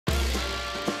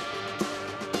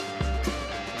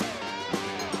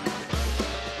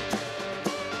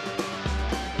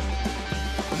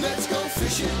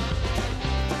fishing.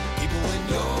 People, when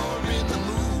you're in the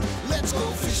mood, let's go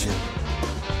fishing.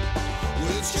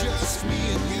 Well, it's just me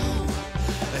and you.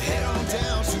 Head on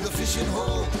down to the fishing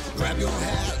hole. Grab your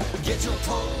hat, get your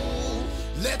pole.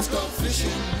 Let's go fishing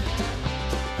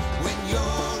when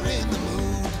you're in the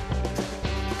mood.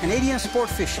 Canadian Sport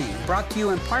Fishing, brought to you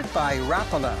in part by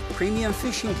Rapala, premium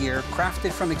fishing gear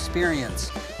crafted from experience.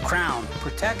 Crown,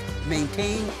 protect,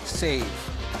 maintain, save.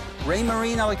 Ray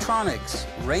Marine Electronics,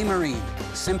 Ray Marine,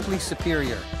 simply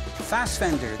superior. Fast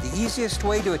Fender, the easiest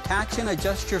way to attach and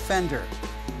adjust your fender.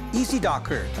 Easy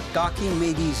Docker, docking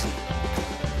made easy.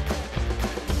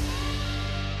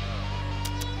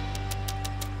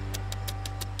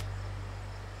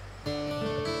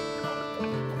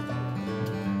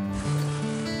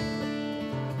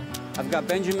 I've got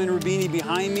Benjamin Rubini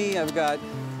behind me. I've got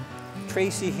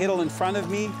Tracy Hiddle in front of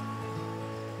me.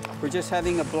 We're just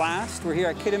having a blast. We're here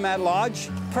at Kitimat Lodge.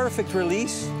 Perfect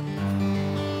release.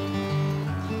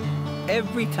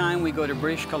 Every time we go to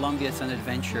British Columbia, it's an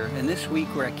adventure. And this week,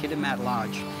 we're at Kitimat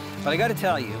Lodge. But I got to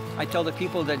tell you, I tell the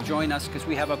people that join us, because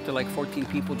we have up to like 14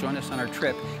 people join us on our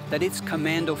trip, that it's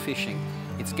commando fishing.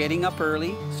 It's getting up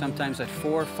early, sometimes at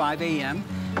 4 or 5 a.m.,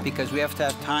 because we have to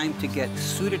have time to get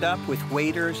suited up with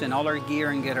waders and all our gear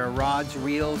and get our rods,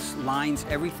 reels, lines,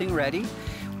 everything ready.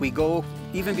 We go,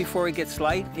 even before it gets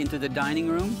light, into the dining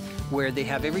room where they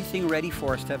have everything ready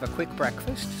for us to have a quick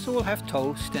breakfast. So we'll have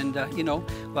toast and, you know,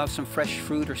 we'll have some fresh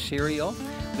fruit or cereal.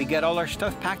 We get all our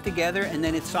stuff packed together and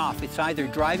then it's off. It's either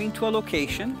driving to a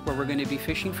location where we're going to be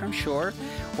fishing from shore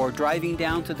or driving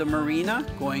down to the marina,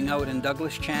 going out in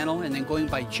Douglas Channel and then going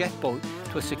by jet boat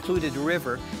to a secluded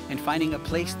river and finding a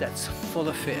place that's full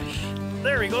of fish.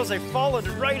 There he goes. They followed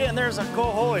it right in. There's a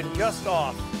coho and just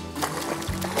off.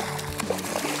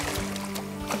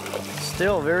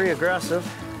 Still very aggressive.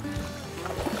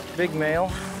 Big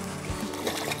male,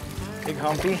 big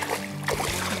humpy,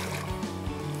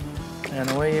 and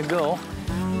away you go.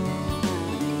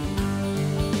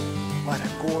 What a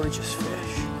gorgeous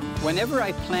fish. Whenever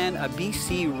I plan a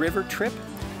BC river trip,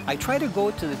 I try to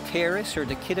go to the Terrace or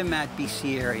the Kitimat,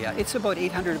 BC area. It's about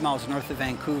 800 miles north of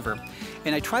Vancouver.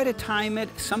 And I try to time it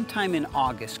sometime in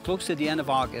August, close to the end of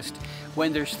August,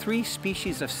 when there's 3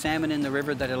 species of salmon in the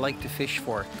river that I like to fish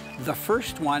for. The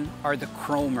first one are the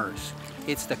chromers.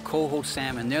 It's the coho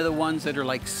salmon. They're the ones that are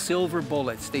like silver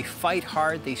bullets. They fight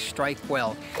hard, they strike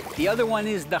well. The other one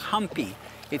is the humpy.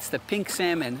 It's the pink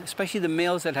salmon, especially the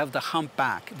males that have the hump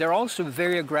back. They're also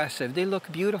very aggressive. They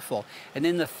look beautiful. And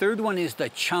then the third one is the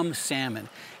chum salmon.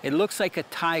 It looks like a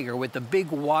tiger with the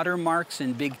big watermarks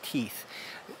and big teeth.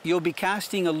 You'll be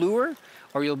casting a lure,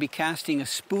 or you'll be casting a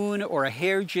spoon or a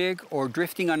hair jig or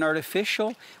drifting on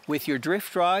artificial with your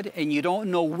drift rod, and you don't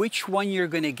know which one you're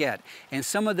going to get. And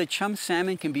some of the chum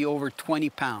salmon can be over 20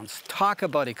 pounds. Talk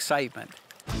about excitement.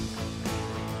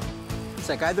 It's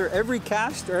like either every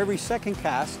cast or every second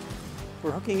cast,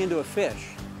 we're hooking into a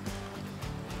fish.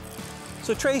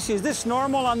 So Tracy, is this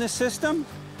normal on this system?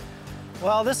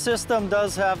 Well, this system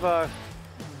does have a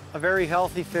very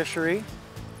healthy fishery.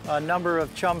 A number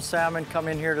of chum salmon come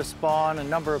in here to spawn, a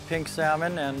number of pink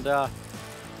salmon, and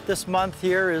this month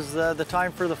here is the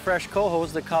time for the fresh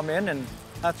cohos to come in, and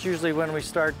that's usually when we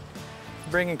start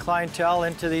bringing clientele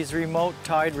into these remote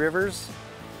tide rivers.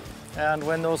 And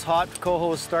when those hot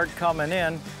cohos start coming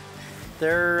in,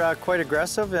 they're quite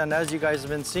aggressive, and as you guys have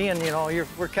been seeing, you know,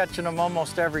 we're catching them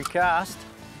almost every cast.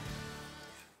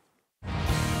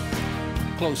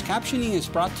 Closed captioning is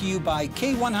brought to you by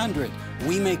K100.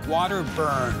 We make water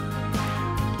burn.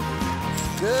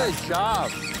 Good job.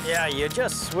 Yeah, you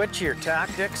just switch your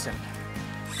tactics, and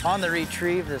on the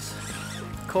retrieve, this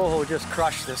coho just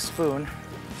crushed this spoon.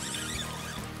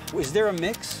 Is there a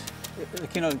mix?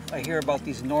 You know, I hear about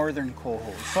these northern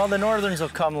cohos. Well, the northerns will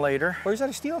come later. Or is that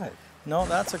a steelhead? No,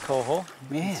 that's a coho.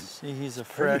 Man. See, he's a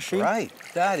freshie. Right.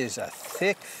 That is a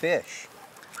thick fish.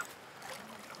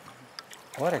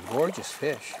 What a gorgeous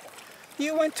fish.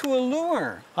 You went to a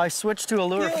lure. I switched to a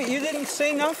lure. You didn't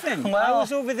say nothing. Well, I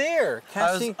was over there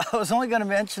casting. I was only going to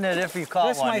mention it if you caught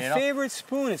That's one. my favorite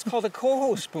spoon. It's called a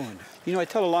coho spoon. You know, I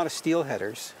tell a lot of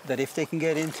steelheaders that if they can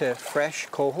get into fresh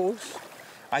cohos,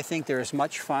 I think they're as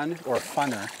much fun or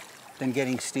funner than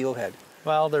getting steelhead.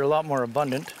 Well, they're a lot more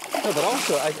abundant. No, but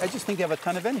also, I just think they have a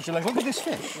ton of energy. Like, look at this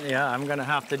fish. Yeah, I'm going to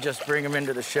have to just bring them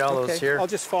into the shallows here. I'll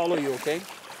just follow you, okay?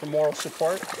 For moral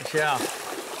support. Yeah.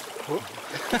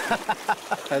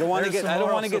 I don't want to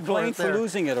get blamed for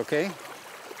losing it, okay?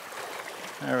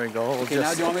 There we go. Okay,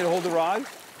 now do you want me to hold the rod?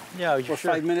 Yeah, for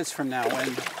 5 minutes from now.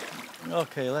 And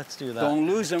okay, let's do that. Don't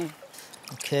lose them.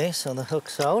 Okay, so the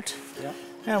hook's out. Yeah.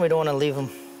 And we don't want to leave them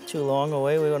too long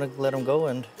away. We want to let them go,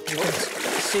 and you can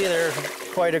see they're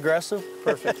Quite aggressive.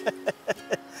 Perfect.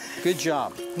 Good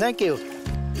job. Thank you.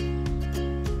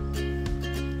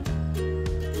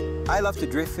 I love to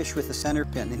drift fish with a center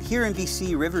pin, and here in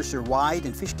BC, rivers are wide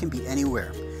and fish can be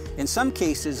anywhere. In some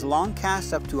cases, long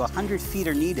casts up to 100 feet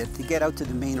are needed to get out to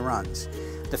the main runs.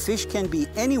 The fish can be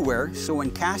anywhere, so when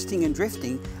casting and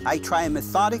drifting, I try and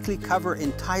methodically cover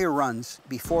entire runs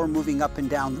before moving up and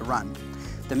down the run.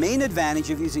 The main advantage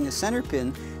of using a center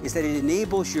pin is that it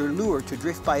enables your lure to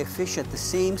drift by a fish at the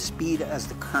same speed as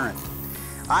the current.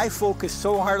 I focus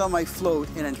so hard on my float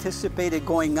and anticipate it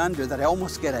going under that I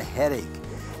almost get a headache.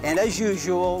 And as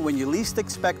usual, when you least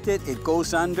expect it, it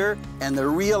goes under and the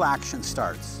real action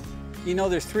starts. You know,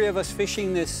 there's 3 of us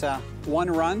fishing this one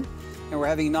run, and we're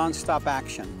having non-stop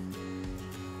action.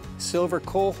 Silver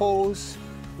cohos,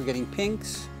 we're getting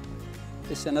pinks.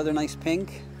 This is another nice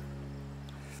pink.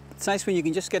 It's nice when you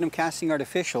can just get them casting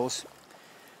artificials.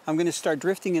 I'm gonna start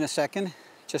drifting in a second,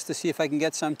 just to see if I can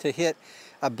get some to hit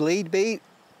a blade bait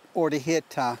or to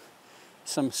hit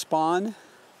some spawn.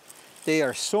 They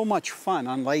are so much fun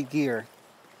on light gear.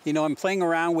 You know, I'm playing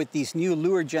around with these new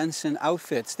Lure Jensen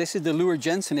outfits. This is the Lure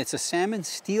Jensen. It's a salmon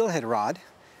steelhead rod.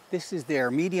 This is their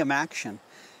medium action,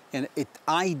 and it's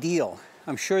ideal.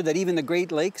 I'm sure that even the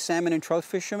Great Lakes salmon and trout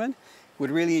fishermen would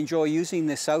really enjoy using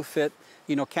this outfit,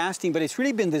 you know, casting, but it's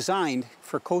really been designed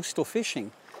for coastal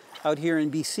fishing out here in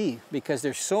BC because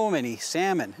there's so many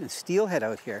salmon and steelhead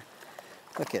out here.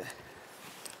 Look at it.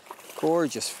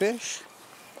 Gorgeous fish.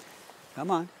 Come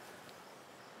on.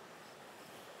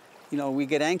 You know, we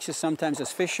get anxious sometimes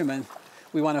as fishermen.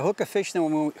 We want to hook a fish, then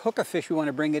when we hook a fish, we want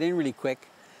to bring it in really quick.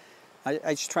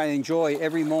 I just try to enjoy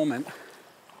every moment.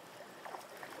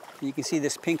 You can see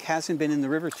this pink hasn't been in the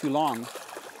river too long.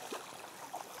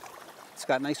 It's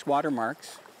got nice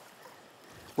watermarks.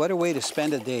 What a way to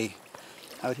spend a day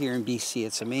out here in BC.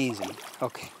 It's amazing.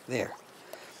 Okay, there.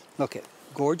 Look at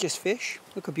gorgeous fish.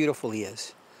 Look how beautiful he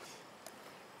is.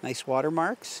 Nice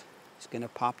watermarks. He's gonna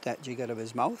pop that jig out of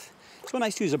his mouth. So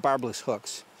nice to use a barbless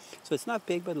hooks. So it's not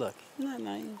big, but look, isn't that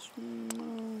nice?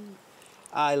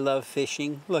 I love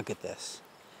fishing. Look at this.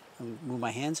 I'll move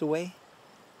my hands away.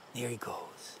 There he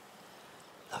goes.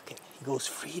 Look at it. He goes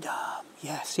freedom.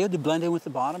 Yeah, see how they blend in with the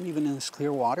bottom, even in this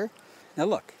clear water? Now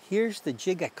look, here's the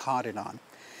jig I caught it on.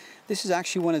 This is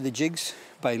actually one of the jigs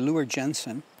by Lure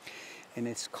Jensen, and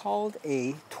it's called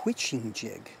a twitching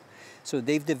jig. So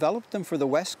they've developed them for the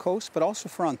West Coast, but also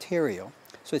for Ontario.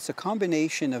 So it's a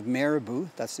combination of marabou,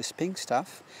 that's this pink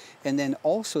stuff, and then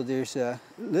also there's a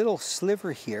little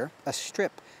sliver here, a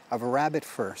strip of a rabbit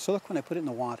fur. So look when I put it in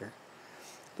the water.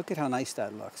 Look at how nice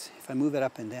that looks. If I move it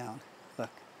up and down, look.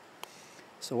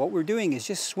 So what we're doing is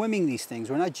just swimming these things.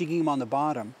 We're not jigging them on the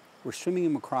bottom, we're swimming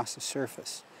them across the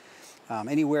surface.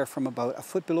 Anywhere from about a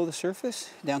foot below the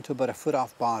surface down to about a foot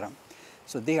off bottom.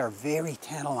 So they are very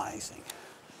tantalizing.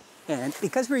 And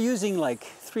because we're using like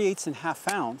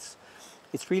 3/8 ounce,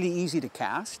 it's really easy to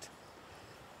cast.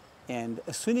 And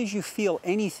as soon as you feel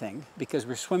anything, because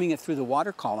we're swimming it through the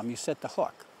water column, you set the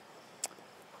hook.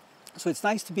 So it's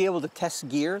nice to be able to test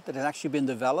gear that has actually been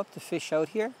developed to fish out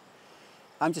here.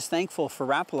 I'm just thankful for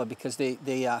Rapala because they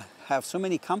have so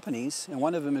many companies, and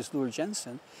one of them is Lure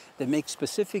Jensen, that make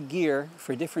specific gear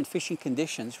for different fishing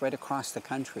conditions right across the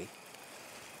country.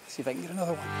 Let's see if I can get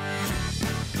another one.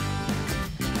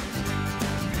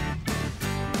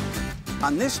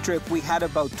 On this trip, we had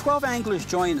about 12 anglers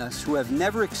join us who have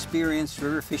never experienced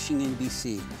river fishing in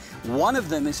BC. One of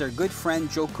them is our good friend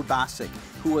Joe Kubasik,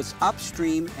 who was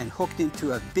upstream and hooked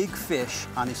into a big fish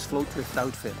on his float drift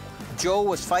outfit. Joe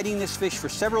was fighting this fish for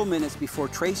several minutes before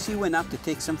Tracy went up to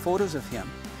take some photos of him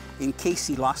in case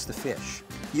he lost the fish.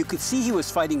 You could see he was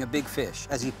fighting a big fish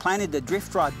as he planted the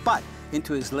drift rod butt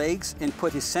into his legs and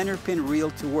put his center pin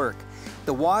reel to work.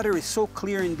 The water is so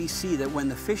clear in BC that when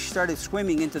the fish started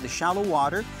swimming into the shallow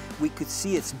water, we could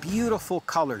see its beautiful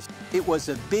colors. It was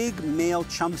a big male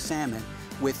chum salmon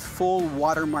with full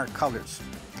watermark colors.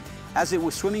 As it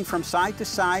was swimming from side to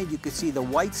side, you could see the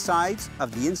white sides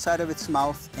of the inside of its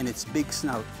mouth and its big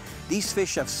snout. These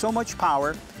fish have so much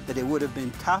power that it would have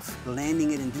been tough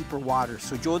landing it in deeper water.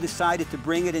 So Joe decided to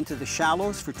bring it into the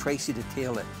shallows for Tracy to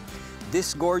tail it.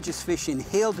 This gorgeous fish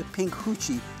inhaled the pink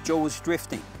hoochie Joe was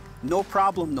drifting. No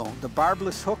problem though, the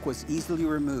barbless hook was easily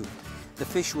removed. The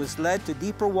fish was led to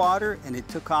deeper water and it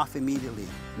took off immediately.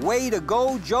 Way to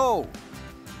go, Joe!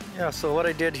 Yeah, so what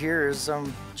I did here is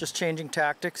just changing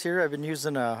tactics here. I've been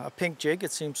using a pink jig.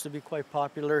 It seems to be quite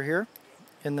popular here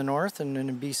in the north and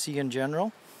in BC in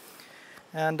general.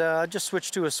 And I just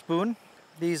switched to a spoon.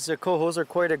 These cohos are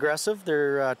quite aggressive.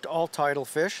 They're all tidal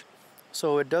fish.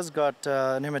 So it does got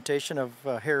an imitation of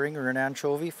a herring or an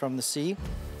anchovy from the sea.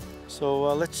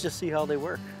 So let's just see how they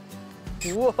work.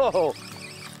 Whoa!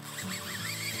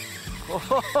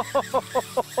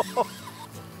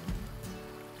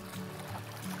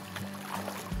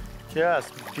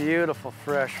 Just beautiful,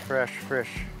 fresh fish.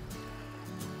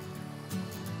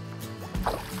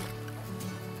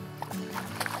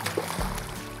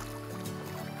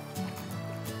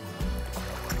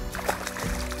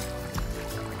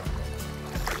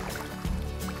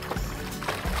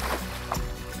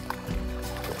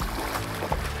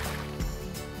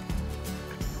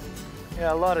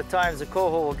 Yeah, a lot of times the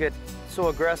coho will get so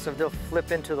aggressive they'll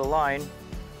flip into the line.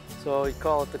 So we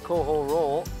call it the coho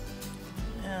roll.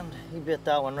 And he bit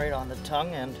that one right on the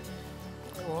tongue, and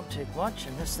it won't take much,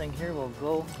 and this thing here will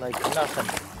go like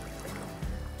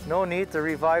nothing. No need to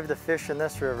revive the fish in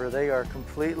this river. They are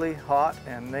completely hot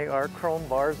and they are chrome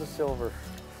bars of silver.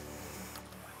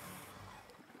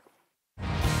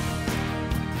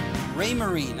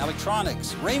 Raymarine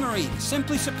Electronics. Raymarine,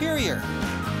 simply superior.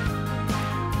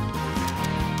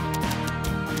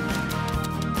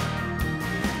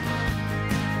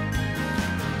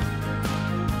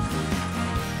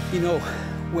 You know,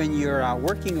 when you're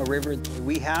working a river that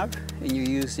we have and you're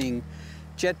using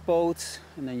jet boats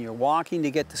and then you're walking to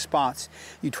get the spots,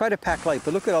 you try to pack light,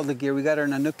 but look at all the gear. We got our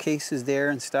Nanook cases there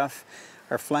and stuff,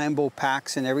 our flambeau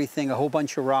packs and everything, a whole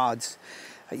bunch of rods.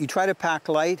 You try to pack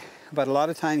light, but a lot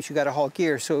of times you got to haul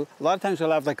gear. So a lot of times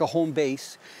we'll have like a home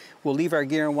base. We'll leave our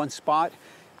gear in one spot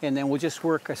and then we'll just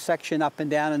work a section up and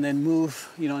down and then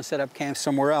move, you know, and set up camp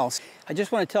somewhere else. I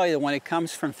just want to tell you that when it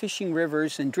comes from fishing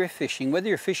rivers and drift fishing, whether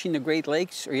you're fishing the Great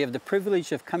Lakes or you have the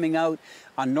privilege of coming out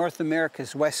on North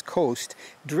America's west coast,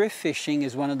 drift fishing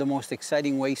is one of the most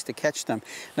exciting ways to catch them.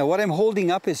 Now what I'm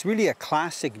holding up is really a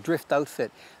classic drift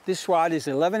outfit. This rod is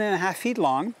 11.5 feet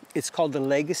long. It's called the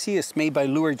Legacy. It's made by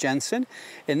Lure Jensen,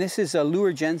 and this is a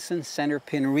Lure Jensen center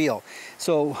pin reel.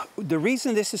 So the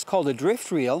reason this is called a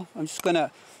drift reel, I'm just going to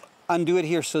undo it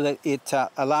here so that it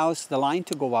allows the line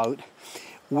to go out.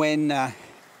 When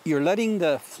you're letting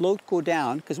the float go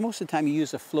down, because most of the time you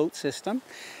use a float system,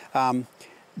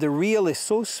 the reel is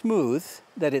so smooth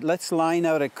that it lets line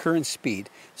out at current speed.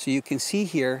 So you can see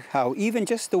here how even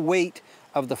just the weight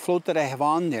of the float that I have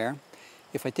on there,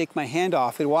 if I take my hand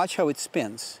off it, watch how it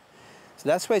spins. So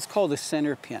that's why it's called a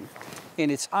center pin. And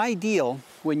it's ideal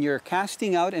when you're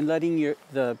casting out and letting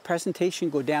the presentation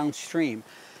go downstream.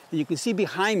 And you can see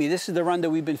behind me, this is the run that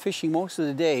we've been fishing most of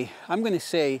the day. I'm going to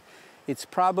say it's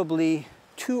probably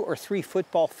 2 or 3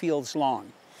 football fields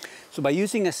long. So by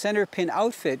using a center pin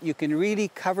outfit, you can really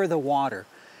cover the water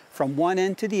from one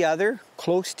end to the other,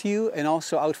 close to you, and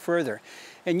also out further.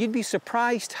 And you'd be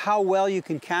surprised how well you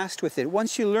can cast with it.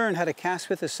 Once you learn how to cast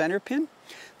with a center pin,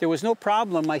 there was no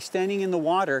problem by standing in the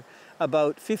water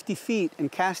about 50 feet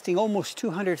and casting almost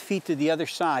 200 feet to the other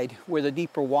side where the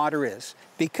deeper water is.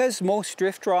 Because most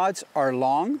drift rods are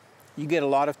long, you get a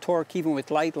lot of torque even with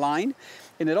light line,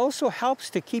 and it also helps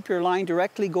to keep your line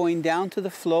directly going down to the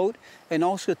float and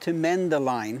also to mend the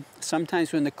line.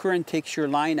 Sometimes when the current takes your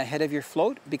line ahead of your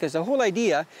float, because the whole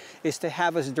idea is to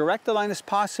have as direct a line as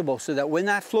possible so that when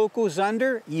that float goes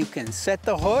under, you can set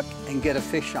the hook and get a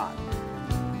fish on.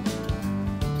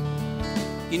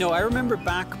 You know, I remember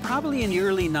back probably in the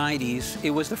early 90s, it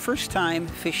was the first time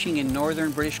fishing in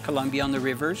northern British Columbia on the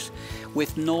rivers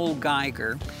with Noel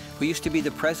Geiger, who used to be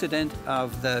the president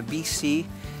of the BC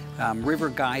River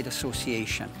Guide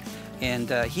Association. And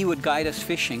he would guide us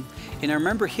fishing. And I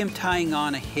remember him tying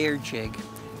on a hair jig,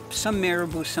 some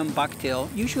marabou, some bucktail,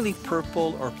 usually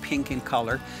purple or pink in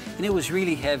color. And it was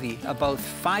really heavy, about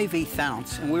 5/8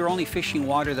 ounce. And we were only fishing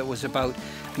water that was about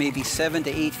maybe 7 to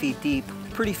 8 feet deep.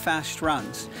 Pretty fast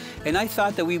runs. And I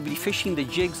thought that we'd be fishing the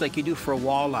jigs like you do for a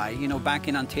walleye, you know, back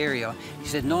in Ontario. He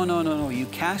said, no, no, no, no. You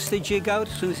cast the jig out,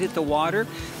 as soon as you hit the water,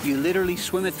 you literally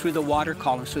swim it through the water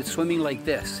column. So it's swimming like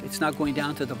this. It's not going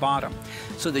down to the bottom.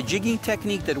 So the jigging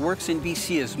technique that works in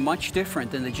BC is much different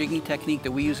than the jigging technique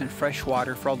that we use in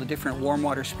freshwater for all the different warm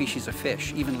water species of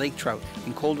fish, even lake trout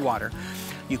in cold water.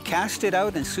 You cast it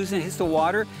out, and as soon as it hits the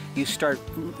water, you start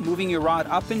moving your rod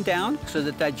up and down so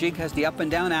that that jig has the up and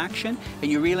down action,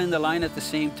 and you reel in the line at the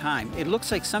same time. It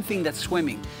looks like something that's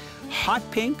swimming. Hot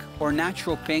pink or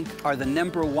natural pink are the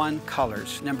 #1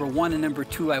 colors. #1 and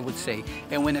 #2, I would say.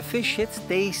 And when a fish hits,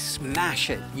 they smash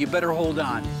it. You better hold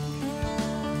on.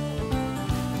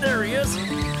 There he is.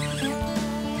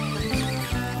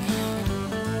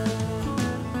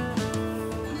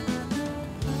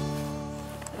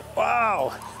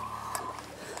 Wow!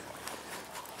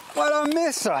 What a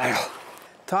missile!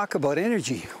 Talk about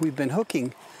energy. We've been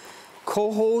hooking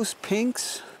cohos,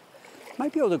 pinks.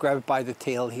 Might be able to grab it by the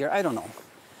tail here. I don't know.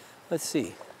 Let's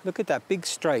see. Look at that big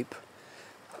stripe.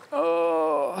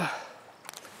 Oh,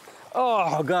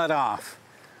 got off.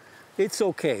 It's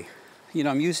okay. You know,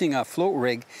 I'm using a float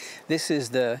rig. This is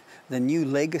the new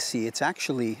Legacy. It's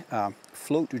actually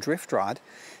float drift rod,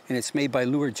 and it's made by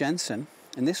Lure Jensen.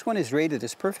 And this one is rated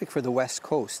as perfect for the West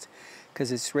Coast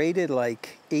because it's rated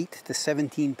like 8 to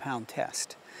 17 pound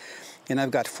test. And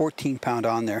I've got 14 pound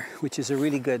on there, which is a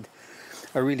really good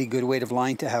weight of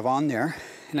line to have on there.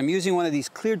 And I'm using one of these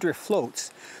clear drift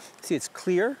floats. See, it's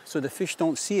clear, so the fish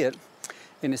don't see it.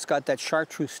 And it's got that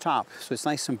chartreuse top, so it's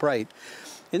nice and bright.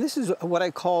 And this is what I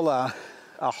call a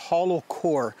hollow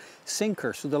core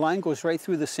sinker. So the line goes right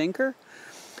through the sinker,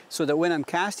 so that when I'm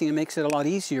casting, it makes it a lot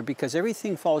easier because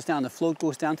everything falls down. The float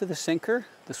goes down to the sinker,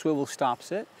 the swivel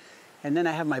stops it, and then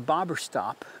I have my bobber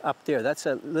stop up there. That's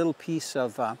a little piece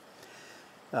of,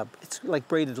 it's like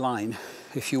braided line,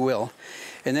 if you will.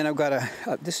 And then I've got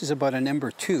this is about an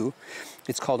number 2.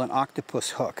 It's called an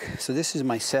octopus hook. So this is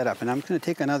my setup, and I'm gonna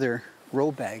take another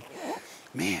row bag.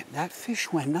 Man, that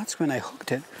fish went nuts when I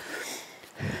hooked it.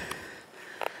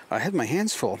 I had my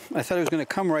hands full. I thought it was gonna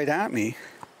come right at me.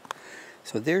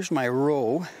 So there's my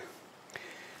row.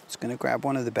 Just gonna grab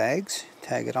one of the bags,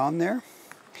 tag it on there.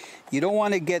 You don't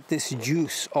wanna get this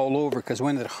juice all over because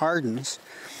when it hardens,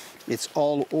 it's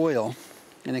all oil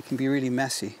and it can be really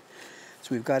messy.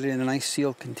 So we've got it in a nice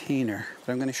sealed container.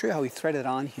 But I'm gonna show you how we thread it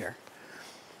on here.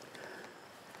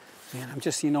 Man, I'm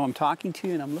just, you know, I'm talking to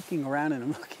you and I'm looking around and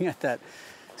I'm looking at that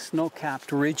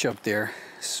snow-capped ridge up there.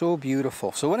 So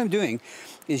beautiful. So what I'm doing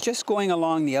is just going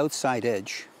along the outside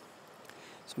edge.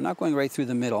 So I'm not going right through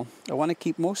the middle. I want to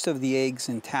keep most of the eggs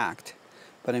intact,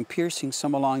 but I'm piercing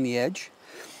some along the edge.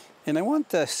 And I want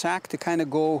the sack to kind of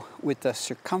go with the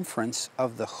circumference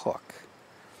of the hook.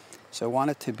 So I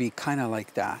want it to be kind of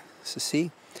like that. So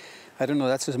see, I don't know,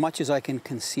 that's as much as I can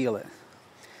conceal it.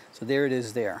 So there it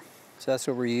is there. So that's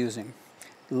what we're using.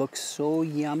 It looks so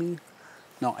yummy.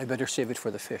 No, I better save it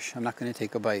for the fish. I'm not gonna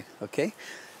take a bite, okay?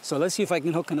 So let's see if I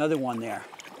can hook another one there.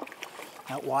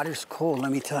 That water's cold,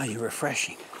 let me tell you,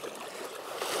 refreshing.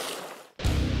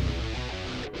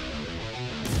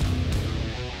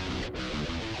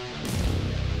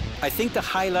 I think the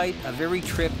highlight of every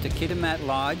trip to Kitimat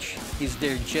Lodge is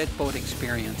their jet boat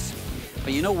experience.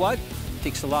 But you know what? It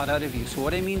takes a lot out of you. So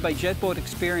what I mean by jet boat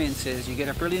experience is you get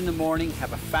up early in the morning,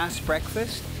 have a fast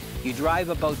breakfast, you drive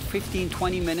about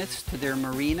 15-20 minutes to their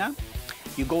marina,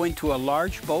 you go into a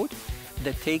large boat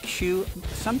that takes you,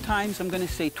 sometimes I'm going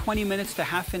to say 20 minutes to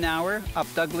half an hour up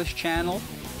Douglas Channel,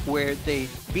 where they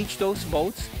beach those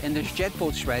boats and there's jet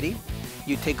boats ready.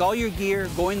 You take all your gear,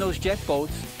 go in those jet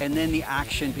boats, and then the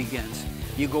action begins.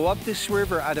 You go up this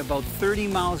river at about 30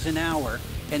 miles an hour,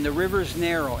 and the river's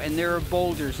narrow, and there are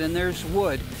boulders, and there's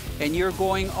wood, and you're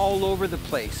going all over the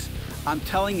place. I'm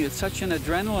telling you, it's such an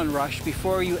adrenaline rush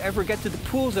before you ever get to the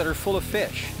pools that are full of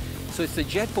fish. So it's the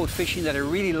jet boat fishing that I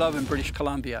really love in British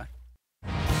Columbia.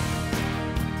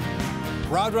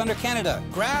 Rod Runner Canada,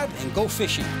 grab and go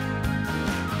fishing.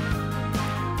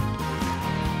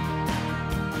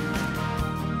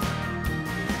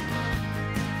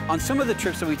 On some of the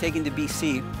trips that we've taken to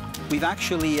BC, we've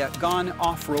actually gone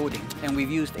off-roading, and we've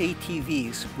used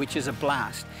ATVs, which is a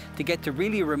blast, to get to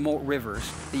really remote rivers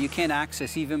that you can't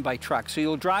access even by truck. So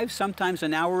you'll drive sometimes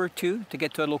an hour or two to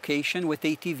get to a location with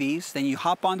ATVs, then you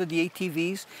hop onto the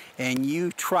ATVs and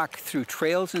you truck through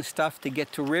trails and stuff to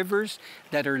get to rivers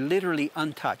that are literally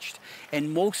untouched.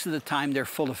 And most of the time they're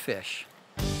full of fish.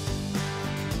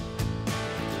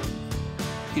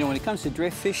 You know, when it comes to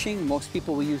drift fishing, most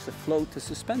people will use the float to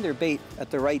suspend their bait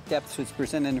at the right depth so it's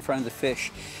presented in front of the fish.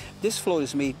 This float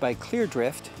is made by Clear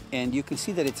Drift, and you can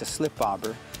see that it's a slip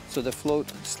bobber, so the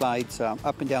float slides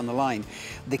up and down the line.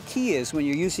 The key is, when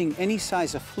you're using any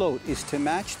size of float, is to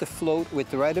match the float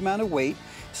with the right amount of weight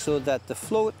so that the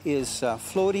float is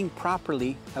floating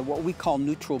properly at what we call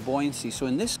neutral buoyancy. So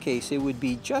in this case, it would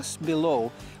be just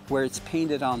below where it's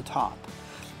painted on top.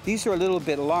 These are a little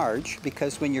bit large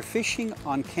because when you're fishing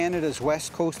on Canada's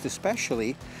west coast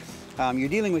especially, you're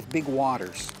dealing with big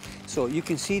waters. So you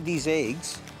can see these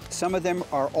eggs. Some of them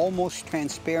are almost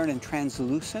transparent and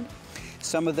translucent.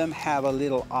 Some of them have a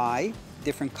little eye,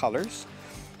 different colors.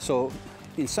 So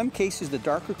in some cases the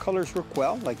darker colors work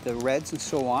well, like the reds and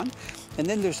so on. And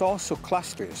then there's also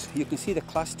clusters. You can see the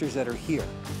clusters that are here.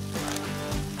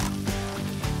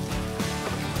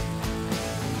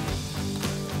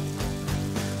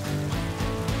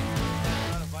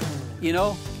 You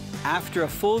know, after a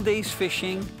full day's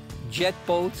fishing, jet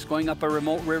boats, going up a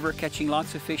remote river, catching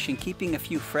lots of fish and keeping a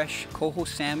few fresh coho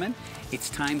salmon,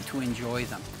 it's time to enjoy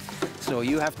them. So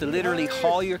you have to literally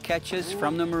haul your catches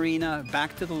from the marina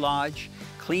back to the lodge,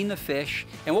 clean the fish.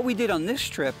 And what we did on this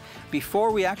trip,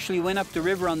 before we actually went up the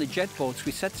river on the jet boats,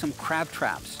 we set some crab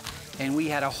traps. And we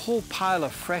had a whole pile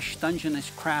of fresh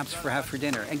Dungeness crabs for have for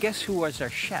dinner. And guess who was our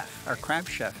chef, our crab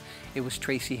chef? It was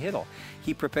Tracy Hiddle.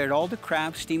 He prepared all the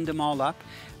crabs, steamed them all up.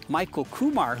 Michael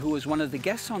Kumar, who was one of the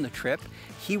guests on the trip,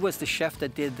 he was the chef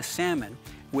that did the salmon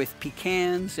with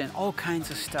pecans and all kinds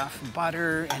of stuff,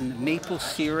 butter and maple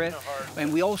syrup.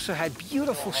 And we also had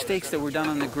beautiful steaks that were done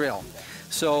on the grill.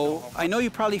 So I know you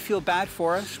probably feel bad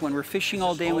for us when we're fishing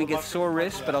all day and we get sore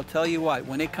wrists, but I'll tell you what,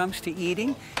 when it comes to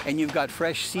eating and you've got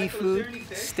fresh seafood,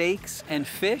 steaks, and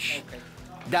fish,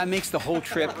 that makes the whole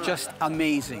trip just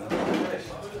amazing.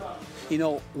 You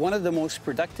know, one of the most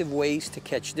productive ways to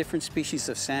catch different species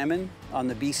of salmon on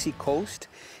the BC coast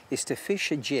is to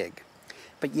fish a jig.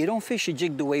 But you don't fish a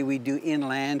jig the way we do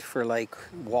inland for like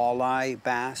walleye,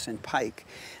 bass, and pike.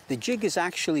 The jig is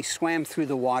actually swam through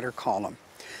the water column.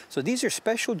 So these are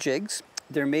special jigs.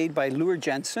 They're made by Lure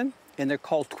Jensen, and they're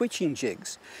called twitching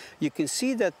jigs. You can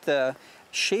see that the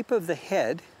shape of the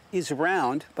head is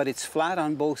round, but it's flat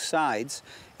on both sides,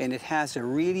 and it has a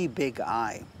really big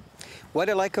eye. What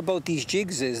I like about these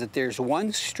jigs is that there's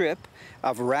one strip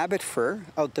of rabbit fur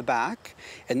out the back,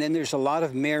 and then there's a lot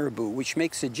of marabou, which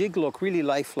makes the jig look really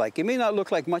lifelike. It may not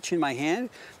look like much in my hand.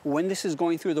 When this is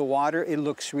going through the water, it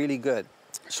looks really good.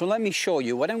 So let me show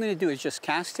you. What I'm going to do is just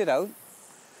cast it out.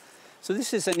 So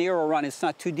this is a narrow run, it's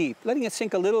not too deep. Letting it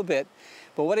sink a little bit,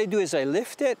 but what I do is I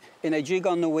lift it and I jig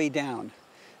on the way down.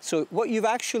 So what you've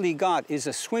actually got is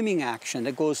a swimming action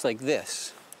that goes like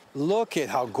this. Look at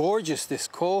how gorgeous this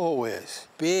coho is.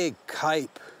 Big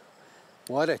kype.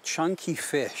 What a chunky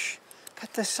fish. Look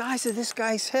at the size of this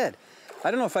guy's head. I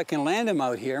don't know if I can land him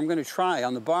out here. I'm gonna try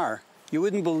on the bar. You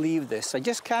wouldn't believe this. I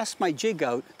just cast my jig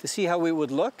out to see how it would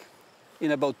look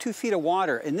in about 2 feet of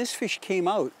water, and this fish came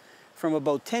out from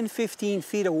about 10, 15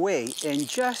 feet away and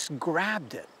just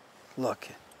grabbed it. Look,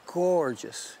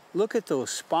 gorgeous. Look at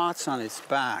those spots on its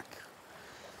back.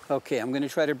 Okay, I'm gonna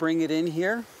try to bring it in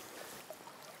here.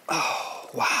 Oh,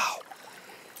 wow.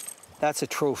 That's a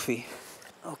trophy.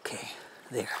 Okay,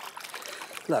 there.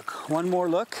 Look, one more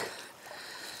look.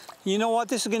 You know what?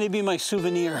 This is gonna be my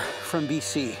souvenir from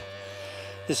BC.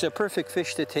 This is a perfect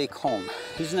fish to take home.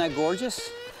 Isn't that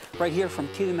gorgeous? Right here from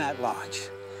Kitimat Lodge.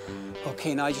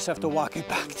 Okay, now I just have to walk it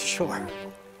back to shore.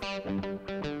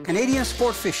 Canadian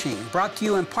Sport Fishing, brought to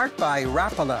you in part by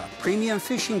Rapala, premium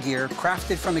fishing gear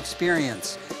crafted from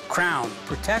experience. Crown,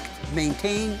 protect,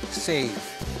 maintain, save.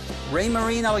 Ray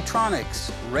Marine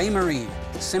Electronics, Ray Marine,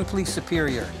 simply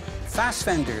superior. Fast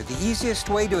Fender, the easiest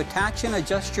way to attach and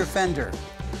adjust your fender.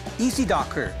 Easy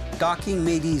Docker, docking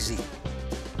made easy.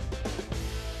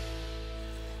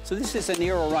 So this is a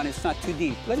narrow run, it's not too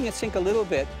deep. Letting it sink a little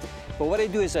bit, but what I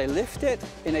do is I lift it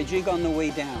and I jig on the way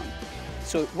down.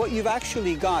 So what you've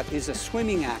actually got is a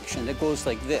swimming action that goes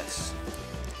like this.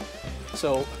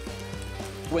 So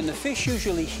when the fish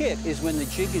usually hit is when the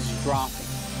jig is dropping.